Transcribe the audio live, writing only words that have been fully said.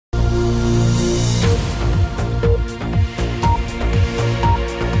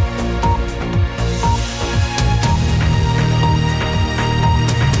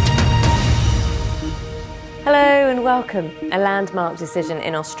Welcome. A landmark decision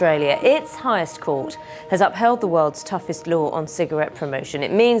in Australia. Its highest court has upheld the world's toughest law on cigarette promotion.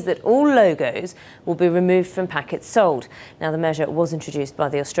 It means that all logos will be removed from packets sold. Now, the measure was introduced by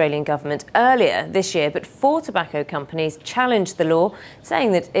the Australian government earlier this year, but 4 tobacco companies challenged the law,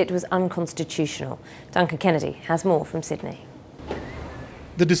 saying that it was unconstitutional. Duncan Kennedy has more from Sydney.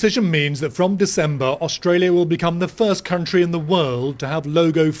 The decision means that from December, Australia will become the first country in the world to have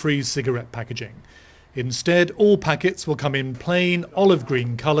logo-free cigarette packaging. Instead, all packets will come in plain olive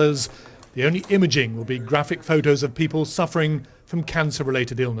green colours. The only imaging will be graphic photos of people suffering from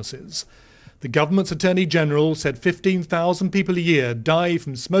cancer-related illnesses. The government's Attorney General said 15,000 people a year die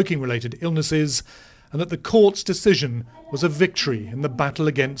from smoking-related illnesses, and that the court's decision was a victory in the battle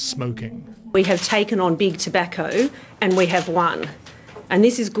against smoking. We have taken on big tobacco and we have won. And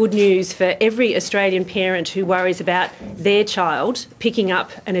this is good news for every Australian parent who worries about their child picking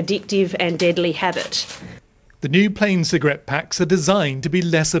up an addictive and deadly habit. The new plain cigarette packs are designed to be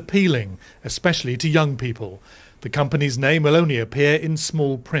less appealing, especially to young people. The company's name will only appear in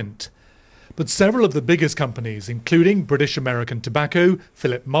small print. But several of the biggest companies, including British American Tobacco,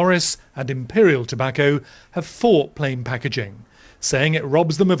 Philip Morris and Imperial Tobacco, have fought plain packaging, saying it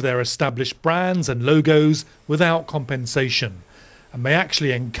robs them of their established brands and logos without compensation, and may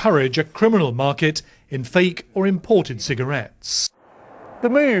actually encourage a criminal market in fake or imported cigarettes. The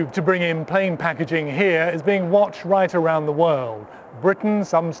move to bring in plain packaging here is being watched right around the world. Britain,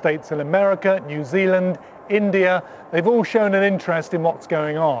 some states in America, New Zealand, India, they've all shown an interest in what's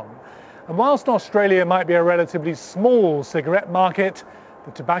going on. And whilst Australia might be a relatively small cigarette market,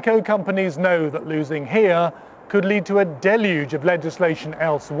 the tobacco companies know that losing here could lead to a deluge of legislation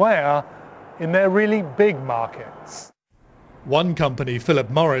elsewhere in their really big markets. One company,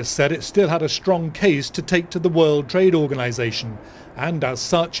 Philip Morris, said it still had a strong case to take to the World Trade Organization, and as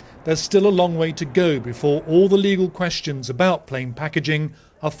such, there's still a long way to go before all the legal questions about plain packaging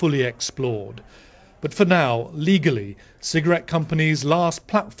are fully explored. But for now, legally, cigarette companies' last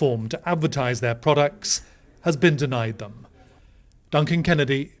platform to advertise their products has been denied them. Duncan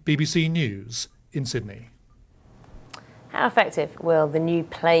Kennedy, BBC News, in Sydney. How effective will the new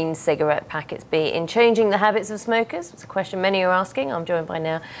plain cigarette packets be in changing the habits of smokers? It's a question many are asking. I'm joined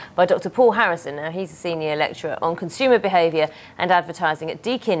now by Dr. Paul Harrison. Now, he's a senior lecturer on consumer behaviour and advertising at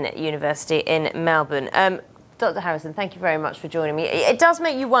Deakin University in Melbourne. Dr. Harrison, thank you very much for joining me. It does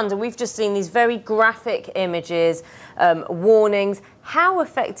make you wonder. We've just seen these very graphic images, warnings. How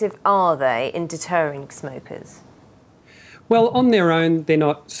effective are they in deterring smokers? Well, on their own, they're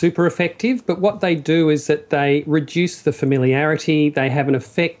not super effective, but what they do is that they reduce the familiarity. They have an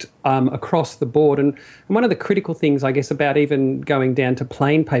effect across the board. And one of the critical things, I guess, about even going down to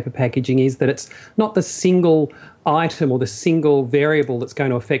plain paper packaging is that it's not the single item or the single variable that's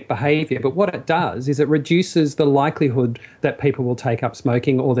going to affect behaviour, but what it does is it reduces the likelihood that people will take up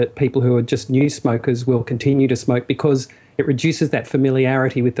smoking or that people who are just new smokers will continue to smoke, because it reduces that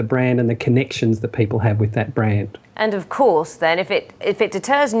familiarity with the brand and the connections that people have with that brand. And of course, then, if it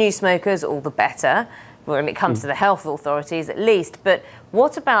deters new smokers, all the better, when it comes to the health authorities at least. But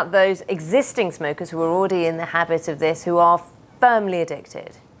what about those existing smokers who are already in the habit of this, who are firmly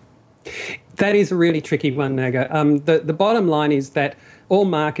addicted? That is a really tricky one, Naga. The bottom line is that all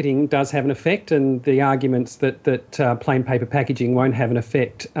marketing does have an effect, and the arguments that plain paper packaging won't have an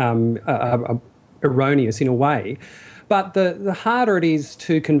effect are erroneous in a way. But the harder it is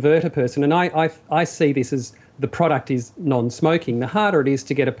to convert a person, and I see this as the product is non-smoking, the harder it is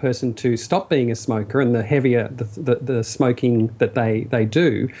to get a person to stop being a smoker, and the heavier the smoking that they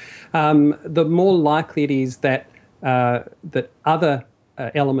do, the more likely it is that other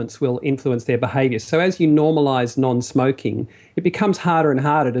elements will influence their behaviour. So as you normalise non-smoking, it becomes harder and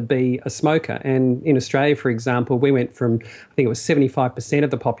harder to be a smoker. And in Australia, for example, we went from, I think it was 75% of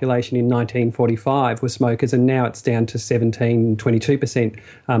the population in 1945 were smokers, and now it's down to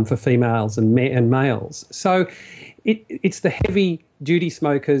 22% for females and males. So it's the heavy-duty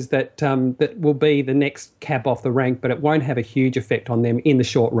smokers that will be the next cab off the rank, but it won't have a huge effect on them in the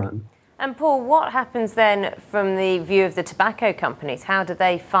short run. And Paul, what happens then from the view of the tobacco companies? How do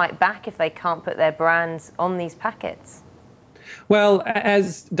they fight back if they can't put their brands on these packets? Well,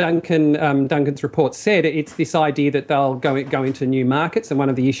 as Duncan's report said, it's this idea that they'll go into new markets, and one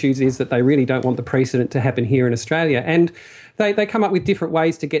of the issues is that they really don't want the precedent to happen here in Australia. And they come up with different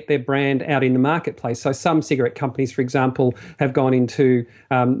ways to get their brand out in the marketplace. So some cigarette companies, for example, have gone into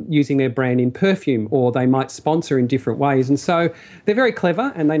using their brand in perfume, or they might sponsor in different ways. And so they're very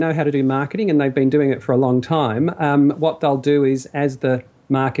clever and they know how to do marketing, and they've been doing it for a long time. What they'll do is, as the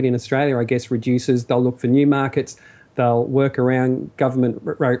market in Australia, I guess, reduces, they'll look for new markets. They'll work around government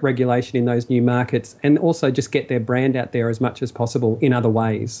regulation in those new markets and also just get their brand out there as much as possible in other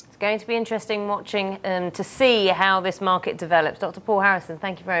ways. It's going to be interesting watching to see how this market develops. Dr. Paul Harrison,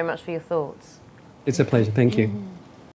 thank you very much for your thoughts. It's a pleasure. Thank you.